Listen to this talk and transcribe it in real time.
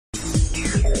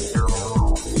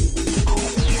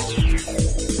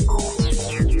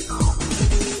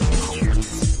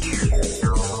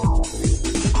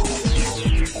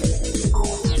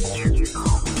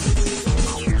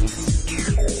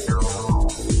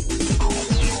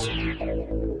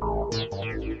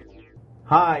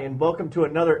Hi, and welcome to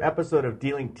another episode of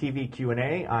D-LinkTV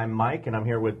Q&A. I'm Mike, and I'm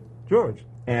here with George.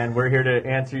 And we're here to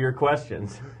answer your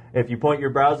questions. If you point your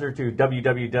browser to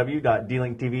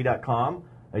www.dlinktv.com,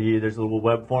 there's a little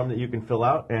web form that you can fill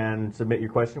out and submit your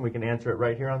question. We can answer it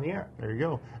right here on the air. There you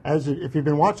go. If you've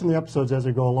been watching the episodes as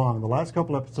they go along, the last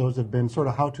couple episodes have been sort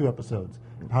of how-to episodes,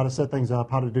 how to set things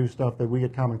up, how to do stuff that we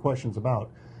get common questions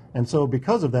about. And so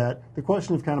because of that, the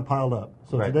questions have kind of piled up.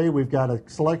 So Today we've got a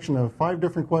selection of 5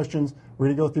 different questions. We're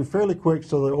going to go through fairly quick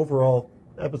so the overall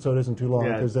episode isn't too long.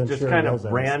 Yeah, then just kind of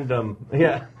random.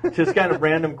 Yeah, just kind of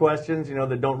random questions,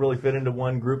 that don't really fit into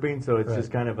one grouping. So it's just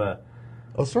kind of a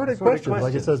assorted questions,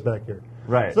 like it says back here.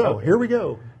 Right. So here we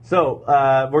go. So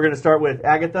we're going to start with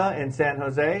Agatha in San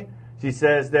Jose. She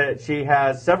says that she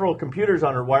has several computers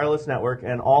on her wireless network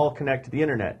and all connect to the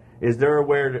internet. Is there a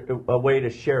way to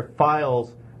share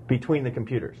files between the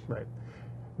computers? Right.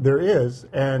 There is,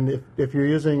 and if you're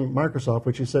using Microsoft,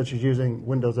 which she said she's using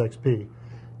Windows XP,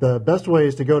 the best way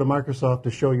is to go to Microsoft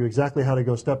to show you exactly how to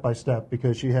go step by step,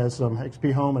 because she has some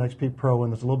XP Home and XP Pro,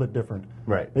 and it's a little bit different.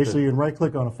 Right. Basically, you can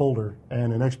right-click on a folder,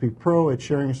 and in XP Pro, it's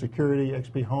sharing security.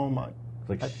 XP Home,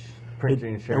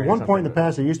 printing and sharing. At one point in the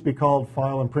past, it used to be called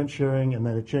file and print sharing, and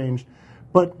then it changed.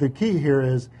 But the key here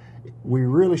is we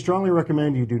really strongly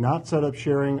recommend you do not set up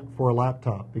sharing for a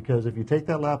laptop, because if you take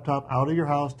that laptop out of your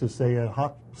house to, say, a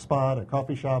hot spot, a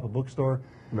coffee shop, a bookstore,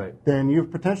 then you're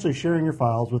potentially sharing your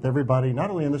files with everybody,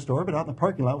 not only in the store, but out in the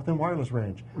parking lot within wireless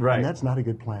range. Right. And that's not a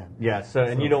good plan. Yeah,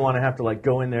 and you don't want to have to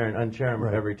go in there and unshare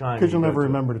them every time. Because you'll never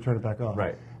remember to turn it back off.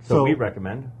 Right. So we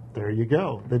recommend. There you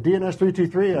go. The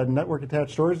DNS323, a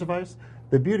network-attached storage device.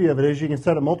 The beauty of it is you can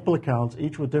set up multiple accounts,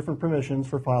 each with different permissions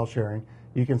for file sharing.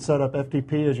 You can set up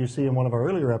FTP, as you see in one of our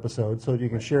earlier episodes, so you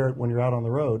can share it when you're out on the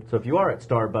road. So if you are at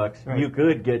Starbucks, you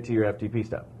could get to your FTP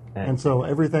stuff. And so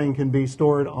everything can be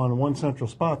stored on one central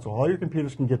spot, so all your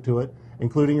computers can get to it,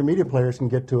 including your media players can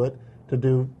get to it to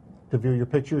view your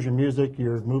pictures, your music,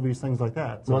 your movies, things like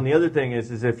that. So, well, and the other thing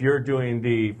is if you're doing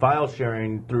the file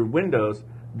sharing through Windows,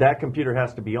 that computer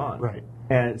has to be on. Right.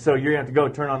 And so you're going to have to go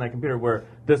turn on that computer where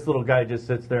this little guy just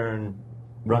sits there and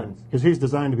runs. Because he's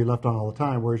designed to be left on all the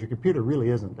time, whereas your computer really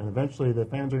isn't. And eventually the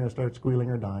fans are going to start squealing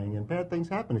or dying, and bad things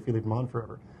happen if you leave them on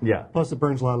forever. Yeah. Plus it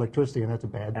burns a lot of electricity, and that's a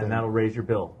bad thing. And that'll raise your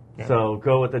bill. Yeah. So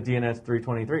go with the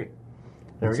DNS323.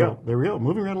 There we go. There we go.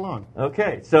 Moving right along.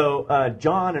 Okay. So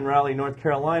John in Raleigh, North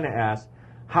Carolina asked,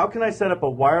 how can I set up a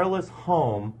wireless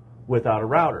home without a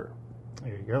router?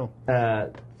 There you go.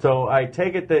 So I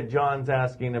take it that John's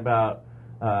asking about,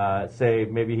 say,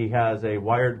 maybe he has a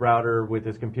wired router with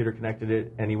his computer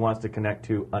connected and he wants to connect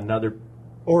to another.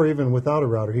 Or even without a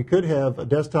router. He could have a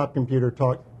desktop computer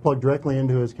plugged directly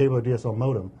into his cable or DSL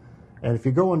modem. And if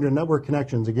you go under network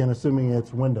connections, again, assuming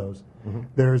it's Windows,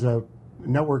 there's a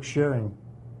network sharing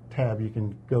tab you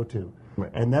can go to. Right.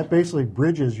 And that basically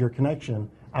bridges your connection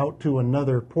out to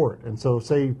another port. And so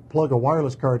say you plug a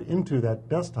wireless card into that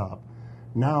desktop,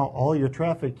 now all your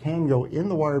traffic can go in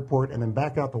the wired port and then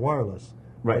back out the wireless.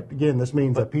 Right. But again, this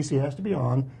means that PC has to be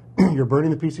on. You're burning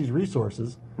the PC's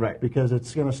resources. Right. Because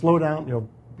it's going to slow down.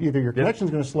 Either your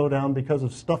connection's going to slow down because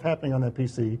of stuff happening on that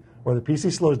PC, or the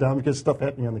PC slows down because of stuff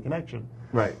happening on the connection.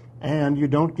 Right. And you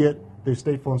don't get the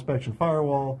stateful inspection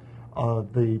firewall,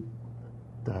 the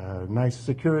nice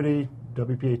security,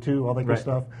 WPA2, all that good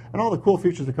stuff, and all the cool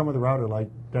features that come with the router, like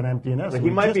dynamic DNS. He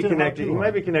might be connecting. He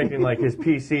might be connecting like his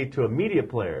PC to a media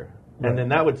player, and then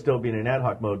that would still be in an ad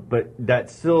hoc mode. But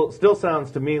that still sounds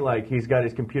to me like he's got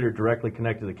his computer directly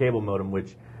connected to the cable modem,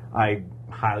 which I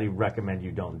highly recommend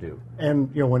you don't do.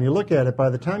 And when you look at it, by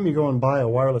the time you go and buy a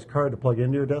wireless card to plug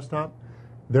into your desktop,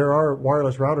 there are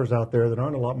wireless routers out there that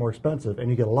aren't a lot more expensive, and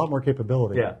you get a lot more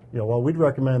capability. Yeah. While we'd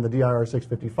recommend the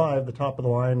DIR655, the top of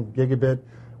the line, gigabit,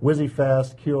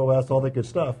 WYZY-fast, QoS, all that good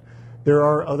stuff, there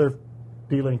are other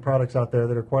D-Link products out there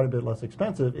that are quite a bit less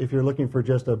expensive if you're looking for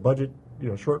just a budget,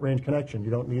 short-range connection.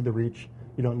 You don't need the reach.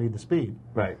 You don't need the speed.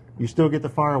 Right. You still get the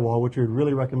firewall, which we'd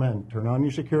really recommend. Turn on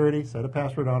your security, set a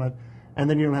password on it, and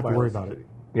then you don't have to worry about it.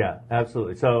 Yeah,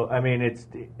 absolutely. So, I mean, it's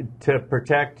to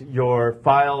protect your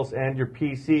files and your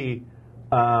PC.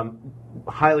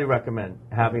 Highly recommend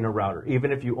having a router,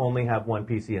 even if you only have one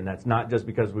PC, and that's not just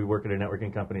because we work at a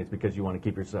networking company. It's because you want to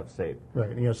keep your stuff safe.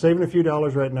 Right. Saving a few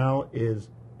dollars right now is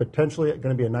potentially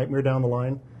going to be a nightmare down the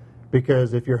line,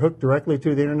 because if you're hooked directly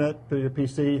to the internet through your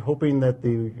PC, hoping that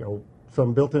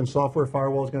some built-in software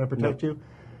firewall is going to protect you,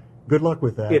 good luck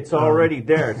with that. It's already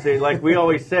there. See, like we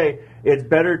always say, it's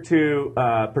better to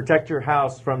protect your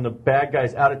house from the bad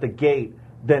guys out at the gate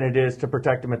than it is to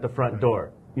protect them at the front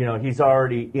door. he's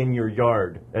already in your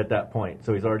yard at that point,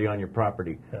 so he's already on your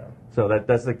property. Yeah. So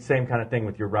that's the same kind of thing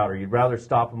with your router. You'd rather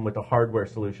stop him with a hardware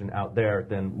solution out there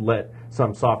than let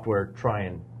some software try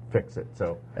and fix it.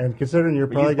 So, and considering you're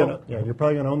probably going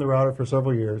to own the router for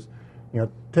several years,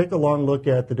 take a long look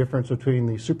at the difference between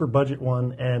the super budget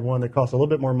one and one that costs a little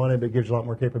bit more money but gives you a lot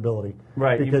more capability.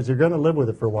 Right. Because you're going to live with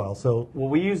it for a while. So, well,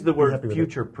 we use the word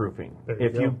future proofing.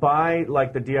 If you buy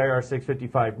like the DIR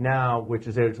 655 now, which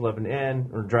is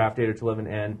 802.11n or draft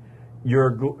 802.11n,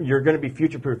 you're going to be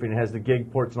future proofing. It has the gig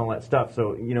ports and all that stuff.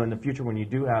 So, in the future when you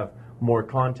do have more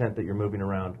content that you're moving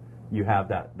around, you have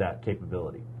that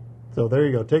capability. So there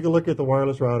you go. Take a look at the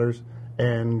wireless routers,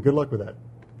 and good luck with that.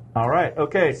 All right.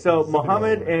 Okay. So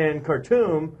Mohammed in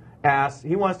Khartoum asks,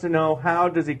 he wants to know, how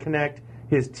does he connect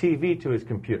his TV to his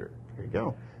computer? There you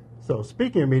go. So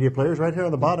speaking of media players, right here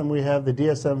on the bottom we have the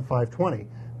DSM 520.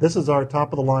 This is our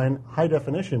top-of-the-line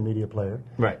high-definition media player.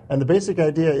 Right. And the basic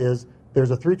idea is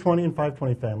there's a 320 and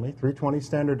 520 family. 320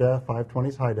 standard def, 520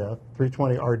 is high def.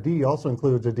 320 RD also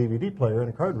includes a DVD player and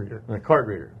a card reader. And a card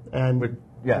reader. And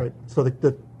yeah. Right, so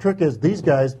the trick is these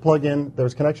guys plug in,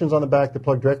 there's connections on the back that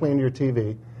plug directly into your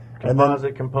TV.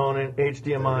 Composite component,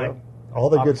 HDMI, all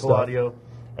the good stuff. Audio.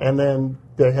 And then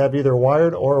they have either a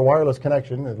wired or a wireless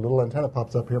connection. A little antenna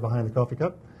pops up here behind the coffee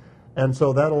cup. And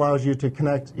so that allows you to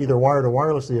connect either wired or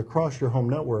wirelessly across your home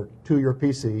network to your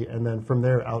PC and then from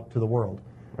there out to the world.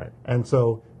 Right. And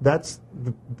so that's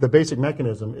the basic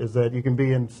mechanism, is that you can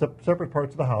be in separate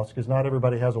parts of the house because not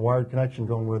everybody has a wired connection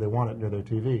going where they want it near their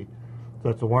TV. So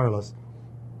that's a wireless.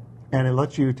 And it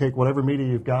lets you take whatever media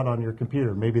you've got on your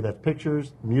computer. Maybe that's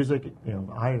pictures, music.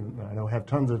 I know have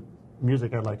tons of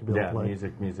music I'd like to be able to play. Yeah,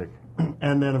 music.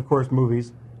 And then, of course,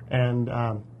 movies. And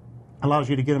allows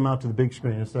you to get them out to the big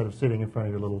screen instead of sitting in front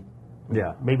of your little,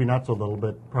 maybe not so little,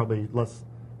 but probably less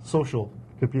social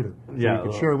computer. So you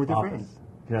can share it with your friends.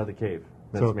 Get out of the cave.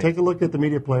 So take a look at the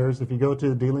media players. If you go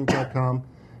to D-LinkTV.com,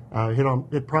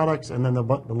 hit products, and then the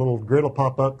little grid will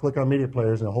pop up. Click on media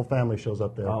players, and the whole family shows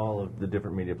up there. All of the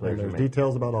different media players. And there's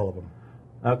details about all of them.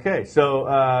 Okay,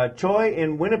 so Choi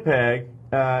in Winnipeg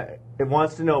it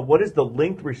wants to know, what is the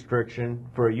length restriction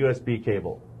for a USB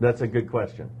cable? That's a good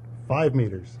question. 5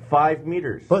 meters. 5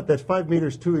 meters. But that's 5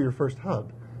 meters to your first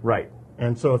hub. Right.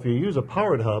 And so if you use a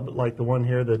powered hub, like the one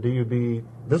here, the DUB,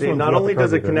 not only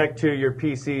does it connect to your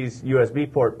PC's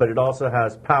USB port, but it also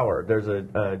has power. There's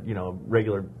a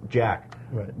regular jack,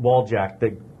 wall jack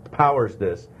that powers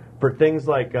this. For things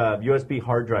like USB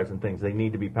hard drives and things, they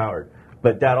need to be powered.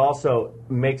 But that also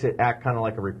makes it act kind of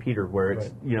like a repeater, where it's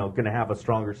going to have a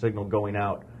stronger signal going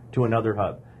out to another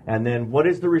hub. And then what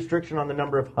is the restriction on the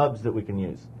number of hubs that we can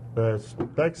use? The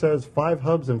spec says 5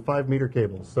 hubs and 5 meter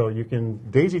cables. So you can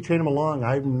daisy chain them along.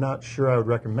 I'm not sure I would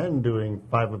recommend doing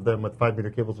 5 of them with 5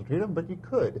 meter cables between them, but you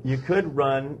could. You could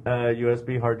run a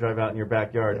USB hard drive out in your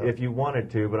backyard if you wanted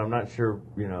to, but I'm not sure,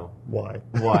 Why.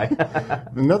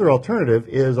 Another alternative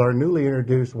is our newly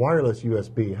introduced wireless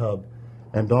USB hub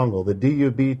and dongle, the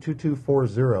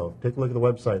DUB2240. Take a look at the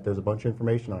website. There's a bunch of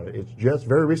information on it. It's just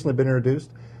very recently been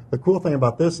introduced. The cool thing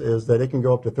about this is that it can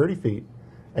go up to 30 feet.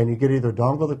 And you get either a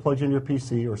dongle that plugs into your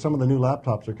PC, or some of the new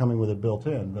laptops are coming with it built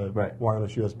in, the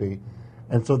wireless USB.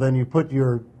 And so then you put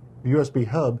your USB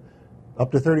hub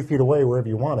up to 30 feet away wherever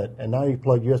you want it, and now you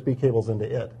plug USB cables into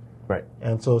it. Right.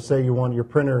 And so say you want your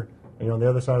printer on the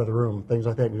other side of the room, things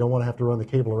like that. You don't want to have to run the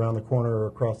cable around the corner or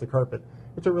across the carpet.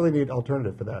 It's a really neat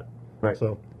alternative for that. Right.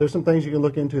 So there's some things you can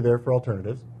look into there for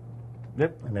alternatives.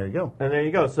 Yep. And there you go. And there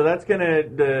you go. So that's going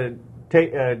to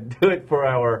do it for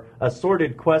our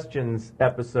assorted questions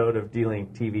episode of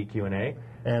D-Link TV Q&A.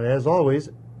 And as always,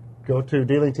 go to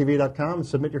D-LinkTV.com and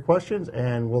submit your questions,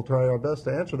 and we'll try our best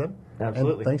to answer them.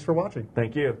 Absolutely. And thanks for watching.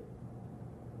 Thank you.